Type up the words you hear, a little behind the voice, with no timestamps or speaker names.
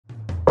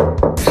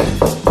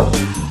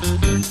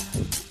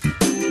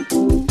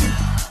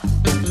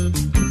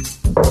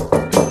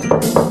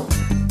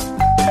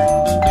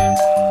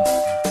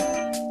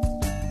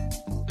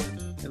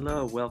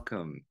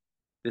welcome.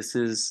 This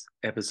is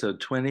episode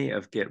 20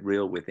 of Get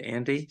Real with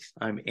Andy.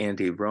 I'm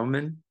Andy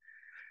Roman.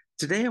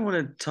 Today I want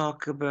to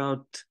talk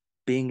about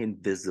being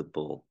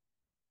invisible,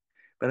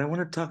 but I want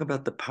to talk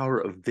about the power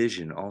of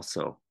vision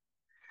also.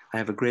 I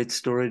have a great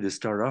story to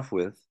start off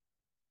with.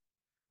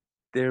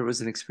 There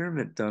was an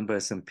experiment done by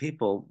some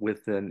people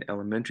with an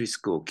elementary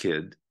school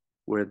kid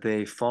where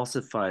they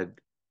falsified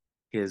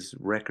his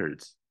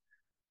records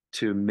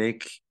to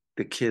make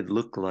the kid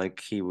look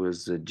like he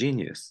was a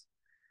genius.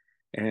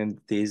 And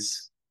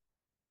these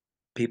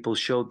people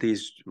showed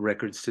these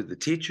records to the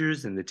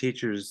teachers, and the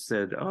teachers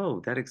said,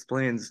 "Oh, that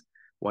explains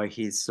why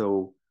he's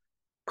so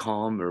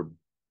calm or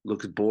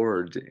looks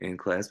bored in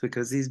class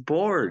because he's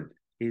bored.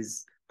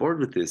 He's bored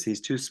with this.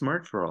 He's too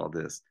smart for all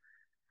this."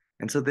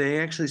 And so they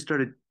actually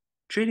started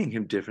treating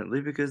him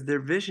differently because their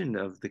vision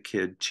of the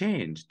kid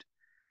changed.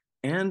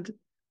 And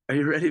are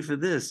you ready for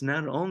this?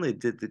 Not only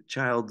did the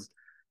child's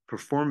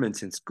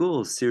performance in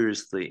school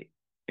seriously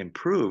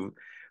improve,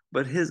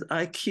 but his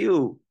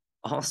IQ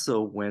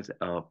also went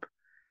up.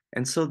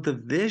 And so the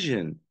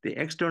vision, the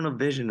external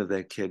vision of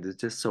that kid is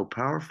just so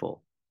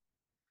powerful.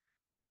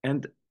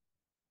 And,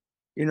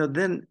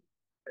 then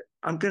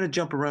I'm going to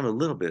jump around a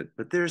little bit,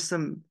 but there's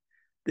some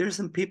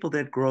people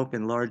that grow up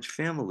in large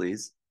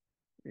families.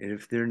 And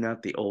if they're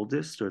not the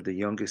oldest or the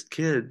youngest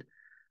kid,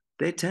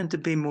 they tend to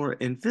be more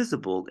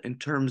invisible in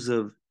terms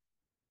of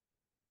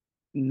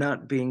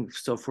not being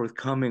so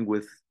forthcoming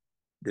with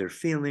their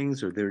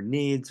feelings or their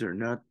needs or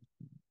not,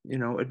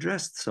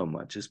 addressed so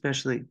much,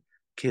 especially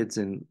kids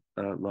in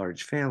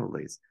large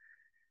families.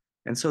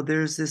 And so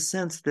there's this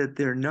sense that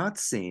they're not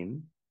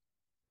seen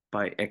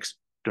by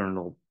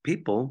external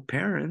people,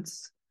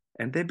 parents,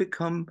 and they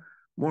become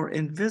more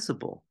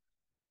invisible.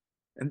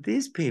 And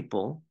these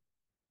people,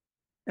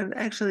 and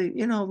actually,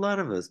 a lot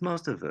of us,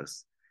 most of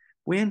us,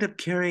 we end up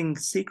carrying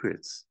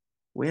secrets.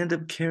 We end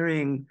up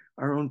carrying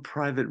our own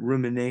private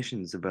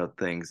ruminations about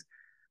things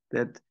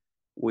that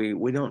we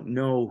don't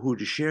know who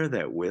to share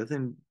that with,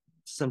 and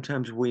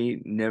sometimes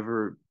we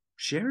never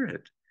share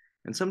it.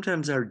 And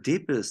sometimes our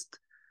deepest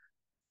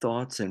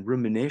thoughts and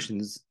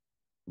ruminations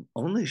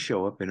only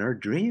show up in our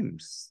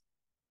dreams.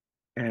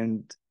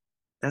 And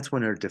that's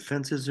when our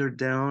defenses are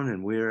down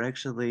and we're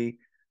actually,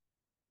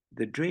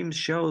 the dreams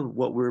show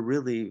what we're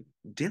really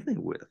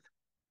dealing with.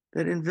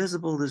 That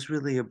invisible is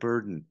really a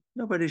burden.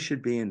 Nobody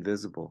should be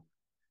invisible.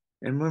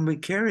 And when we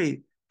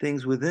carry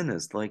things within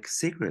us like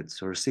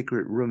secrets or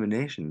secret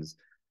ruminations,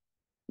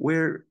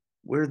 we're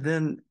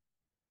then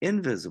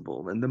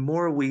invisible. And the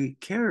more we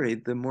carry,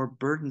 the more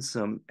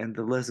burdensome and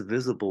the less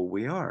visible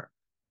we are.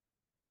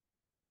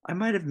 I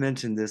might have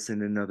mentioned this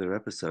in another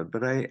episode,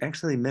 but I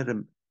actually met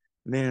a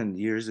man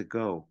years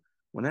ago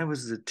when I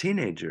was a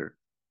teenager.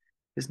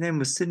 His name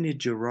was Sidney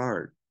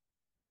Gerard.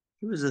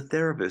 He was a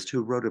therapist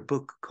who wrote a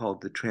book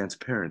called The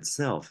Transparent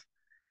Self.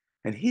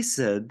 And he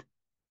said,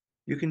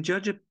 you can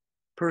judge a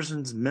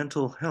person's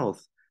mental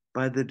health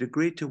by the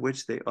degree to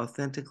which they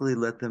authentically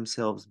let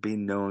themselves be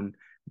known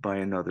by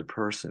another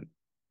person.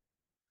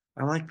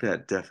 I like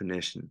that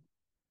definition.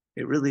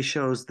 It really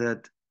shows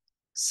that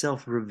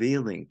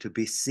self-revealing, to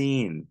be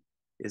seen,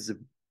 is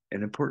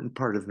an important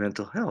part of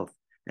mental health.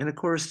 And of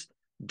course,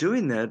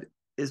 doing that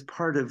is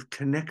part of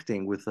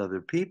connecting with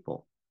other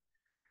people.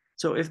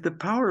 So if the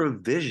power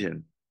of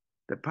vision,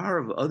 the power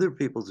of other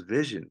people's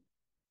vision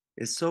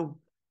is so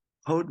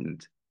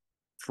potent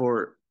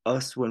for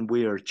us when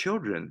we are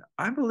children,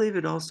 I believe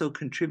it also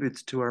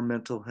contributes to our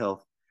mental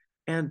health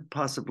and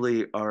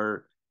possibly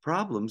our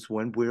problems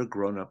when we're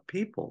grown-up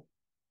people.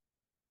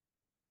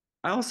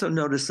 I also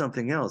noticed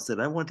something else that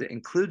I want to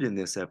include in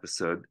this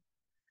episode,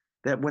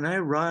 that when I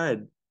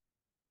ride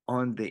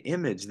on the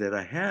image that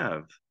I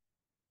have,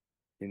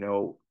 you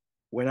know,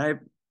 when I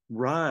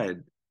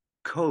ride,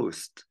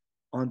 coast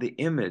on the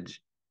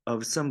image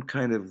of some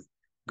kind of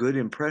good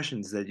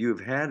impressions that you've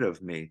had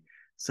of me,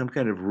 some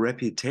kind of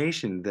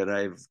reputation that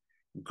I've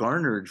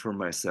garnered for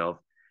myself,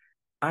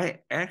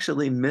 I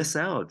actually miss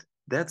out.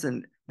 That's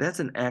an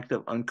act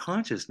of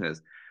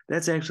unconsciousness.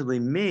 That's actually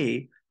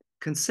me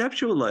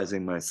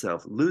conceptualizing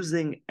myself,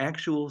 losing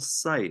actual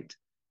sight,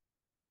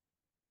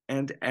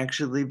 and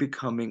actually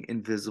becoming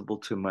invisible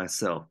to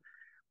myself.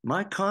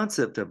 My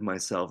concept of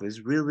myself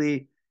is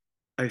really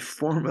a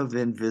form of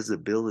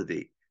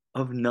invisibility,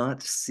 of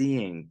not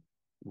seeing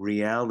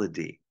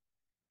reality.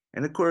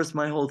 And of course,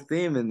 my whole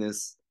theme in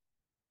this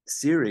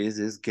series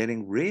is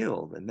getting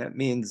real, and that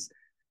means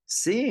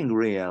seeing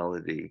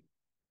reality.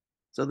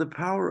 So the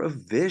power of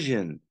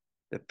vision,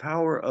 the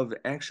power of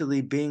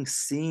actually being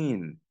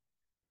seen.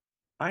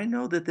 I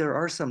know that there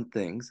are some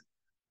things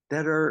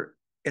that are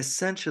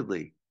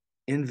essentially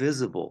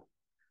invisible.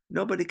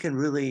 Nobody can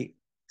really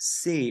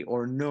see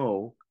or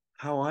know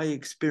how I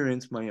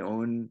experience my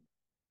own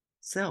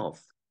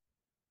self.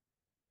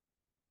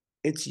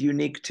 It's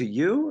unique to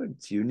you,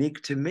 it's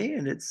unique to me,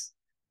 and it's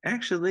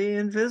actually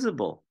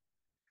invisible.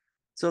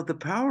 So the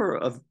power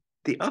of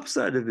the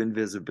upside of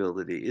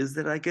invisibility is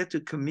that I get to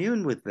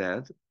commune with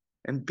that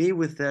and be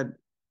with that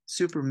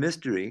super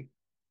mystery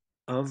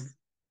of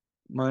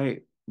my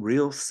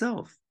real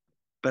self.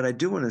 But I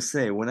do want to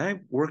say, when I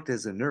worked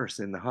as a nurse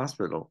in the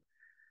hospital,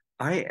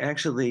 I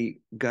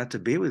actually got to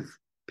be with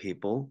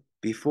people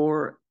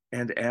before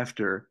and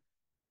after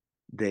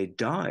they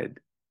died.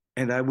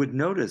 And I would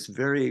notice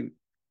very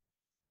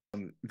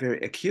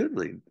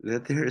acutely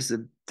that there is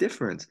a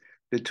difference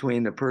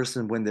between a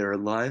person when they're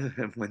alive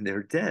and when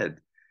they're dead.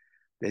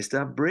 They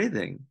stop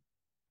breathing.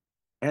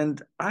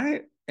 And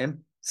I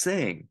am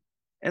saying,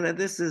 and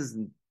this is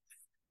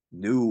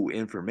new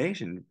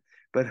information,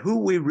 but who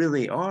we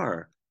really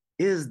are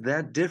is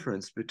that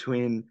difference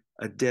between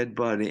a dead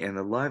body and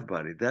a live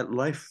body. That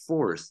life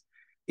force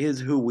is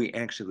who we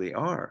actually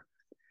are.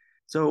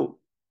 So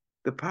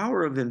the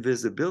power of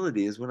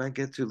invisibility is when I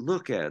get to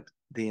look at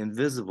the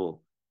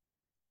invisible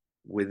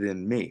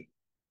within me.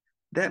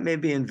 That may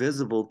be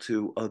invisible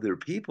to other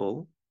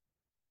people.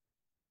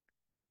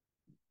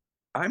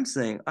 I'm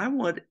saying I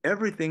want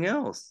everything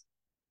else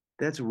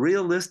that's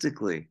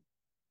realistically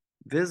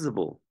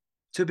visible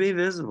to be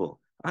visible.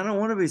 I don't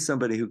want to be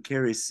somebody who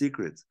carries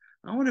secrets.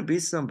 I want to be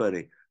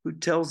somebody who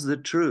tells the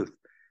truth.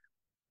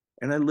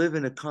 And I live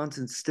in a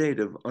constant state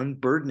of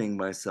unburdening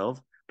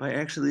myself by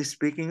actually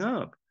speaking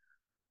up.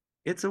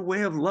 It's a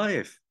way of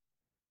life.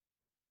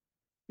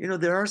 You know,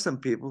 there are some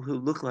people who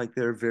look like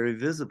they're very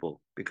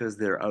visible because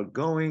they're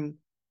outgoing,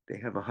 they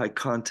have a high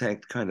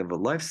contact kind of a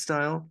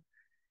lifestyle,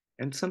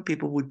 and some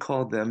people would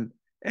call them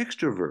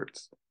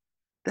extroverts.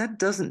 That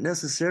doesn't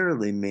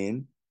necessarily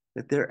mean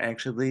that they're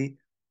actually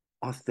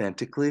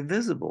authentically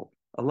visible.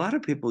 A lot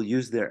of people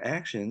use their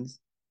actions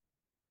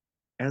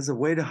as a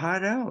way to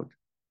hide out.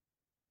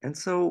 And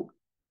so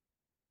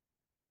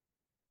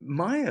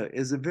Maya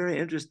is a very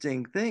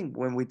interesting thing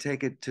when we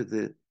take it to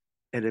the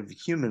at a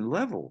human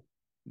level.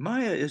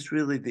 Maya is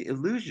really the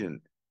illusion,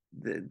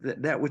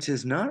 that which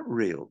is not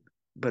real,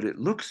 but it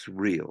looks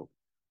real.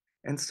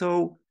 And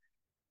so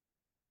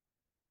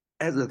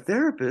as a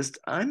therapist,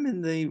 I'm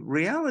in the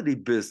reality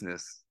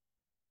business.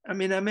 I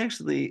mean, I'm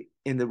actually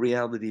in the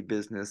reality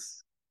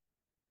business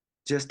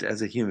just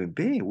as a human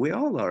being. We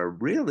all are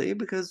really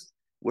because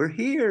we're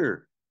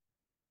here.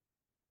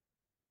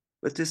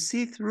 But to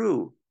see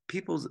through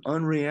people's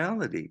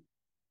unreality,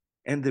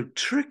 and the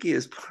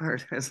trickiest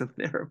part as a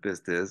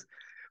therapist is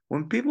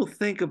when people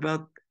think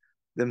about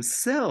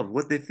themselves,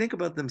 what they think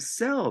about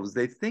themselves,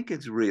 they think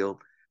it's real,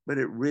 but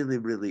it really,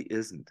 really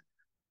isn't.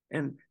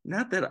 And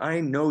not that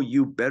I know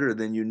you better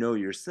than you know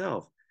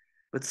yourself,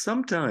 but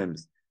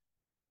sometimes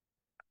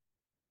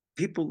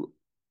people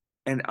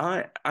and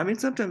I mean,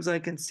 sometimes I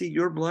can see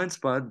your blind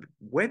spot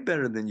way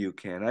better than you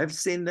can. I've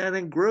seen that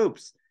in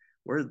groups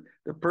where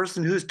the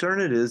person whose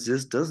turn it is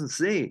just doesn't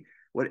see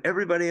what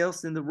everybody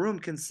else in the room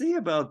can see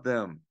about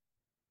them.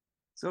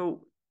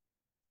 So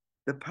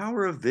the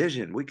power of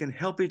vision, we can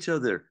help each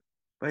other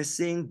by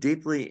seeing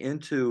deeply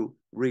into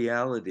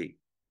reality.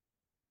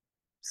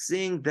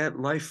 Seeing that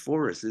life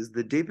force is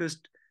the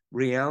deepest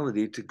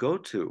reality to go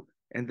to,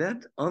 and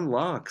that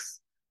unlocks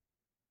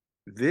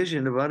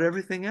vision about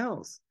everything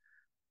else.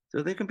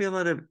 So there can be a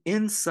lot of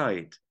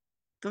insight.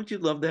 Don't you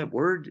love that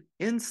word?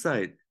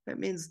 Insight. That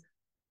means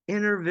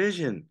inner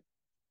vision.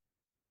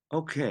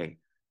 Okay,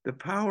 the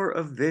power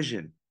of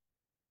vision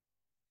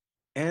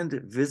and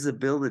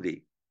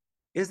visibility.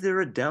 Is there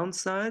a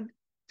downside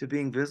to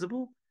being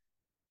visible?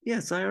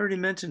 Yes, I already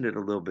mentioned it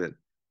a little bit.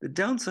 The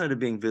downside of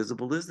being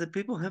visible is that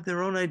people have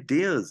their own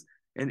ideas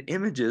and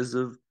images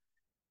of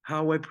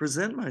how I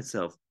present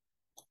myself.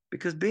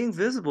 Because being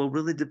visible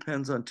really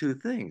depends on two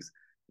things: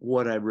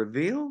 what I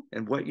reveal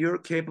and what you're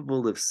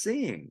capable of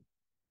seeing.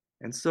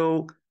 And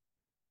so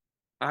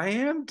I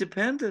am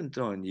dependent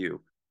on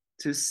you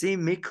to see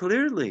me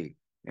clearly.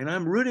 And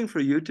I'm rooting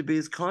for you to be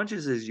as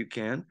conscious as you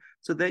can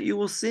so that you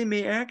will see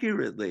me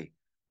accurately.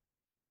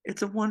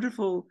 It's a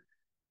wonderful,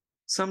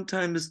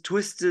 sometimes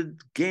twisted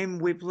game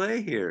we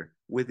play here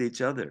with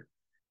each other.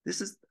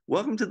 This is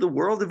welcome to the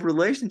world of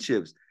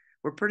relationships,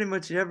 where pretty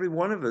much every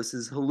one of us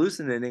is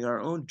hallucinating our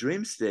own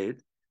dream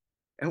state,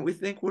 and we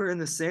think we're in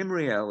the same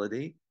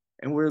reality,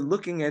 and we're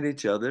looking at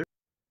each other.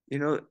 You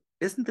know,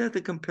 isn't that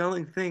the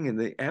compelling thing in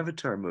the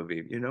Avatar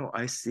movie? You know,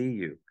 I see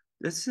you.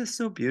 That's just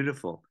so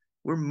beautiful.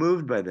 We're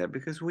moved by that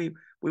because we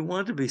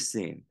want to be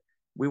seen.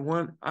 I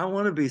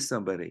want to be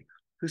somebody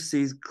who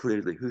sees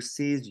clearly, who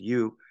sees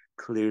you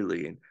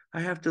clearly. And I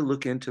have to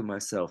look into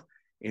myself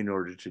in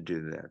order to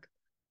do that.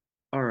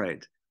 All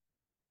right.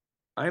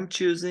 I'm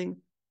choosing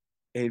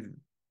a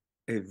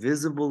a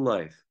visible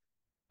life.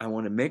 I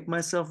want to make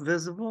myself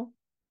visible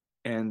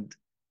and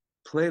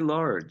play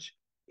large,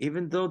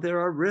 even though there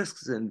are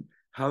risks in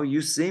how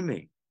you see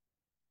me.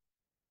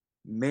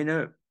 May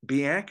not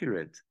be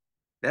accurate.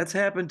 That's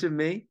happened to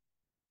me.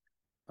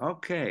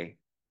 Okay.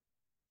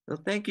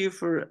 Well, thank you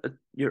for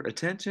your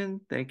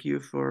attention. Thank you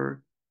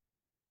for,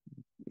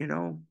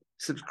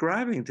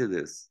 subscribing to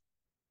this.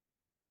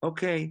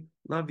 Okay.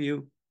 Love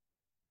you.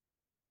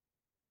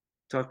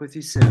 Talk with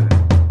you soon.